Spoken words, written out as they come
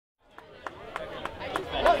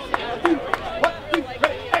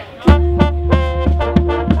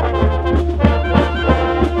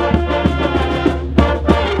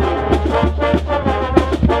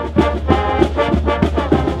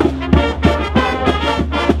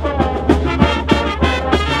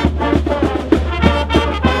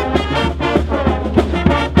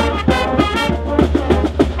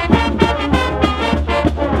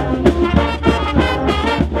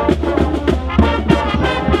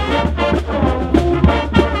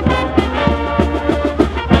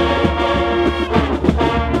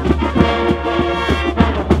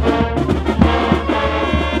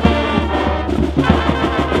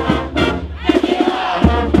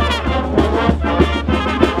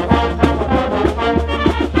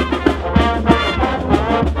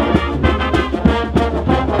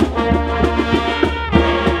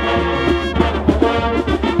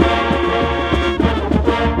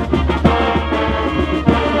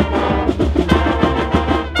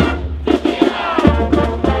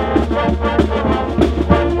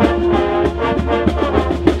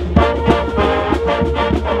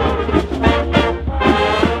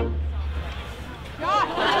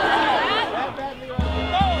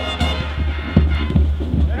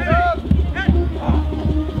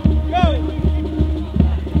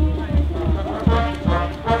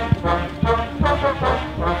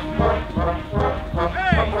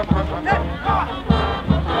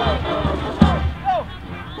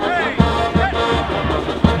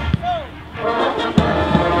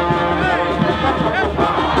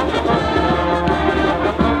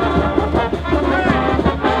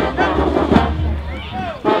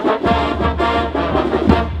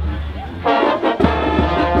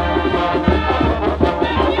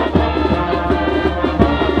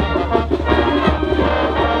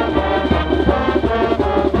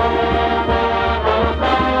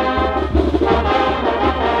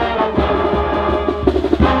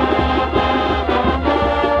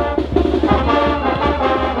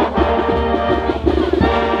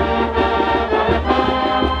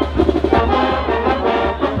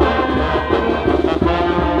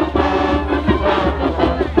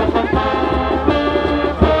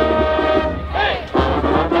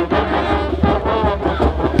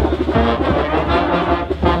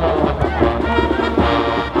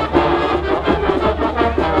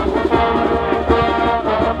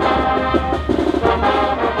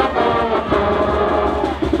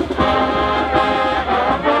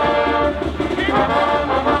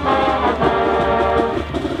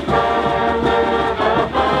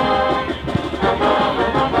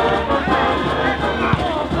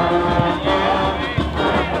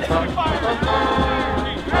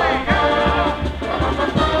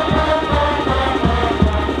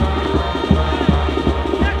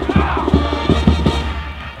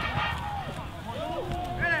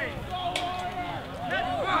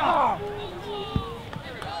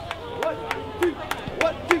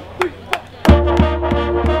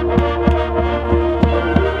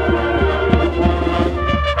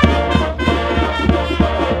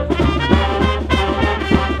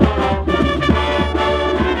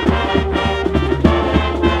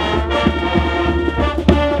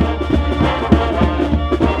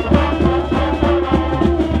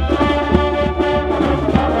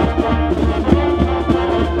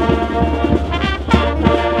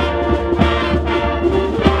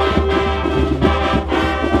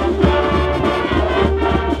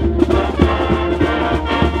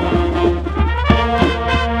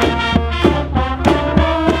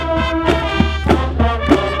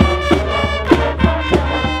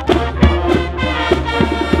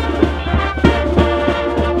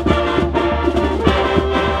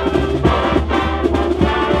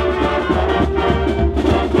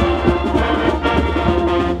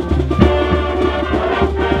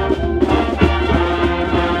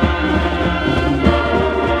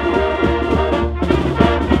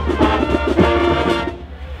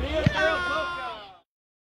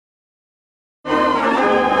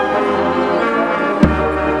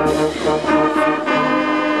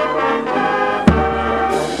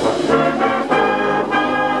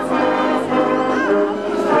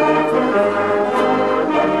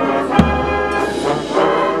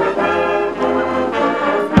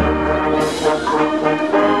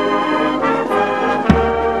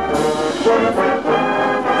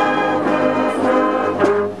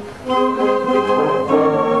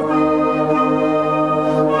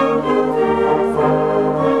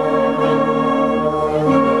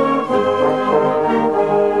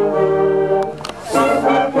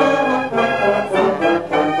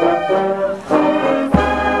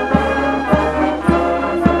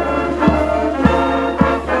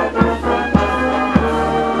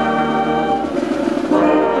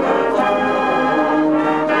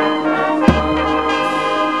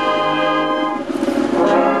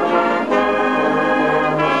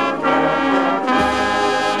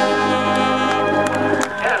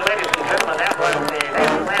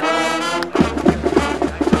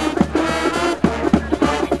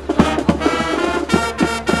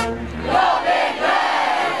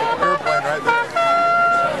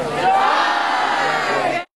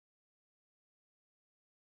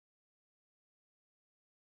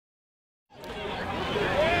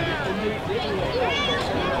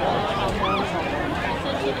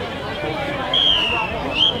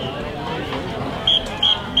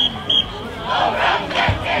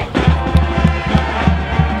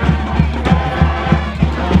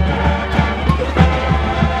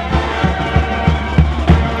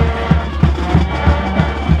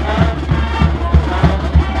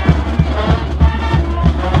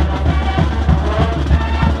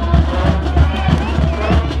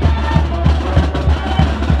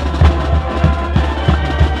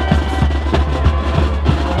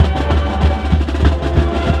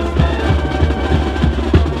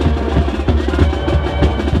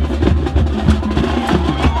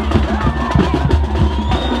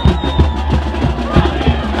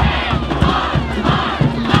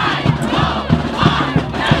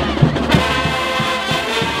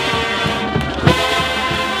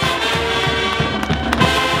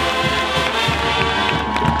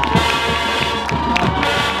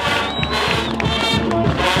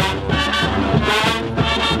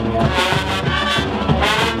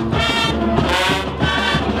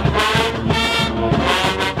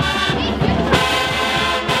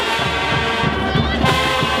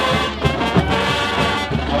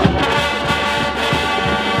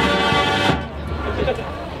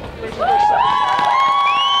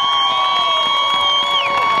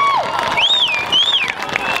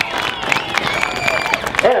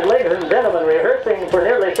rehearsing for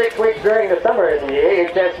nearly 6 weeks during the summer.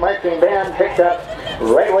 The AHS marching band picked up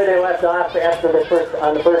right where they left off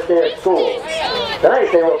on the first day of school. Tonight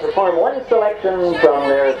they will perform one selection from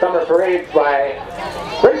their summer parades by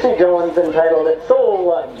Quincy Jones entitled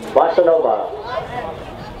Soul Bossa Nova.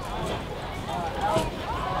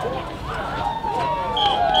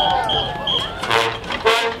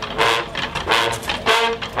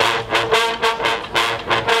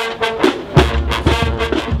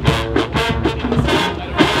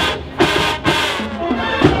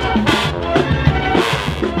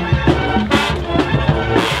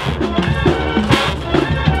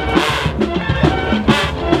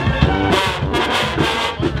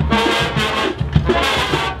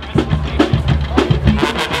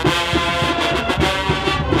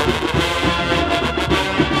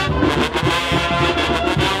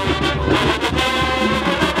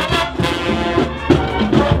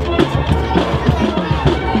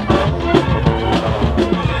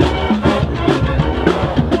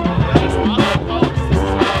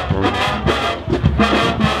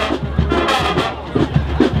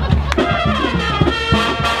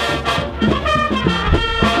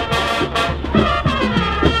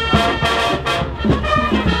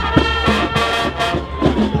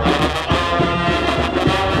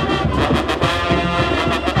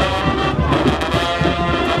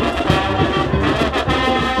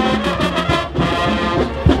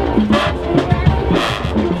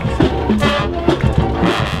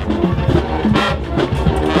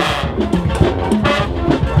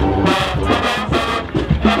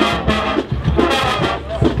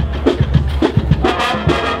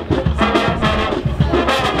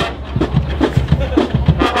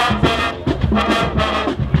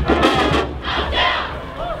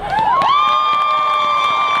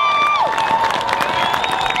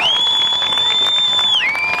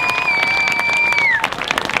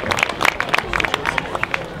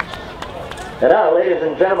 And now, ladies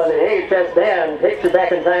and gentlemen, the AHS Band takes you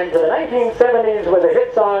back in time to the 1970s with a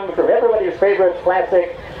hit song from everybody's favorite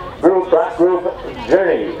classic group, rock group,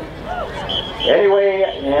 Journey. Any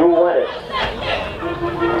Way You Want It.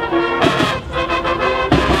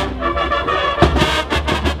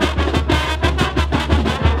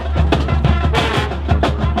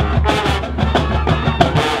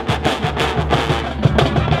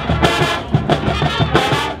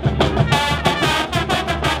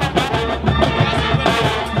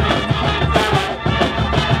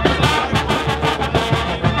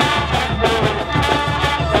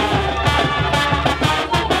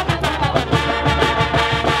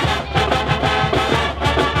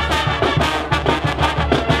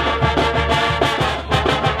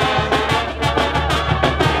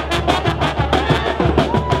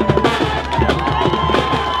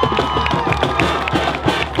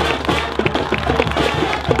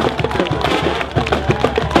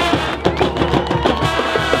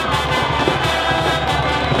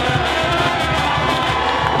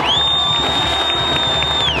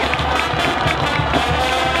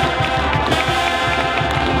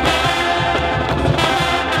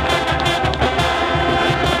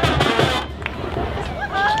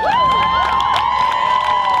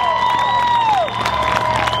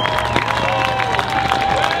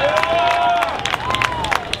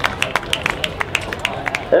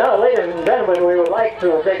 Now, ladies and gentlemen, we would like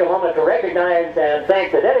to take a moment to recognize and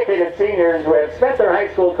thank the dedicated seniors who have spent their high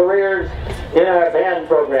school careers in our band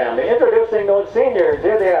program. Introducing those seniors,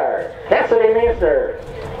 here they are. Cassidy Meisner,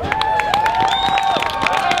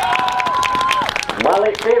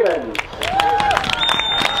 Molly Stevens,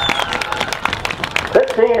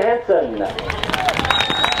 Christine Henson,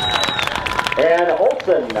 Ann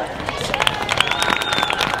Olson,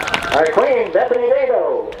 our queen, Bethany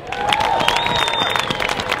Dado,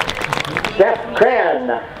 Jeff Cran,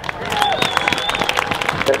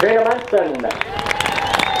 Katrina Munson,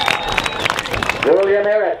 Julia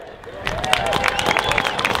Merritt,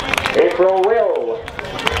 April Will,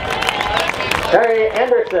 Terry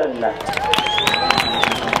Anderson,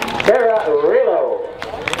 Sarah Rillo,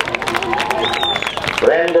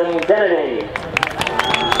 Brandon Kennedy,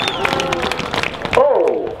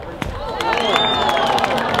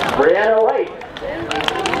 Brianna White,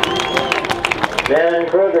 Dan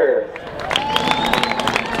Kruger,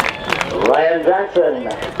 Ryan Johnson,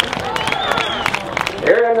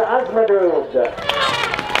 Aaron Osmondrud,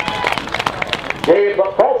 Dave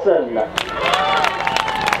Paulson,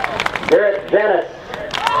 Garrett Janis,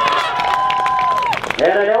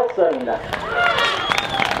 Anna Nelson,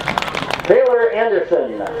 Taylor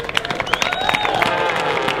Anderson,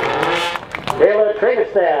 Taylor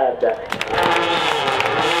Trinestad,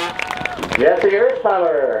 Jesse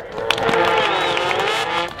Earthpower,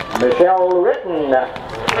 Michelle Ritten,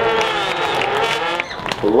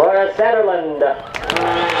 Laura Satterland,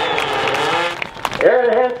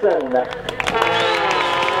 Aaron Henson,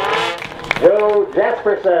 Joe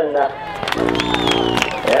Jasperson,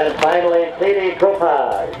 and finally Katie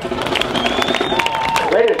Kropag.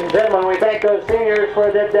 Ladies and gentlemen, we thank those seniors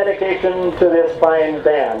for their dedication to this fine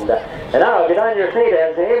band. And now get on your feet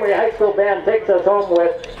as the Amery High School Band takes us home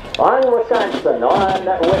with On Wisconsin, On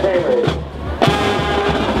with Amery.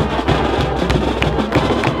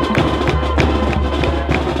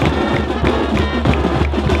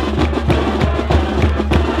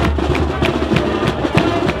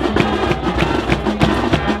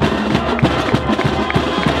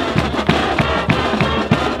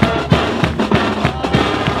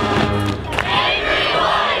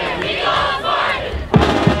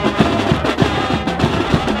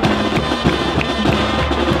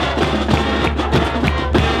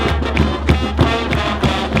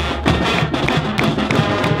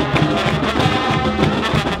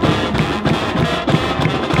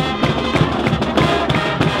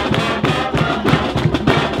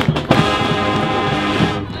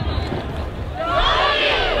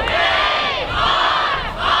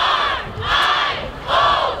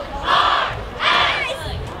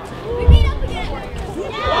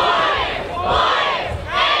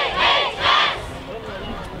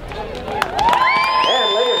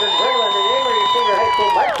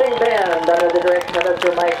 Marching band under the direction of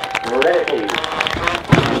Mr. Mike Reddicky.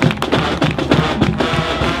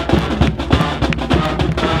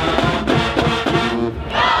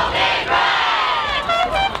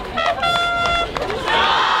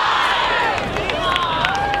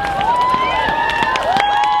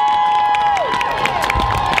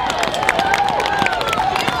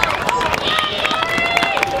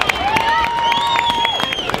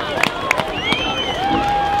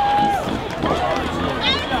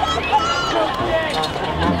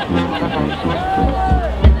 Thank you.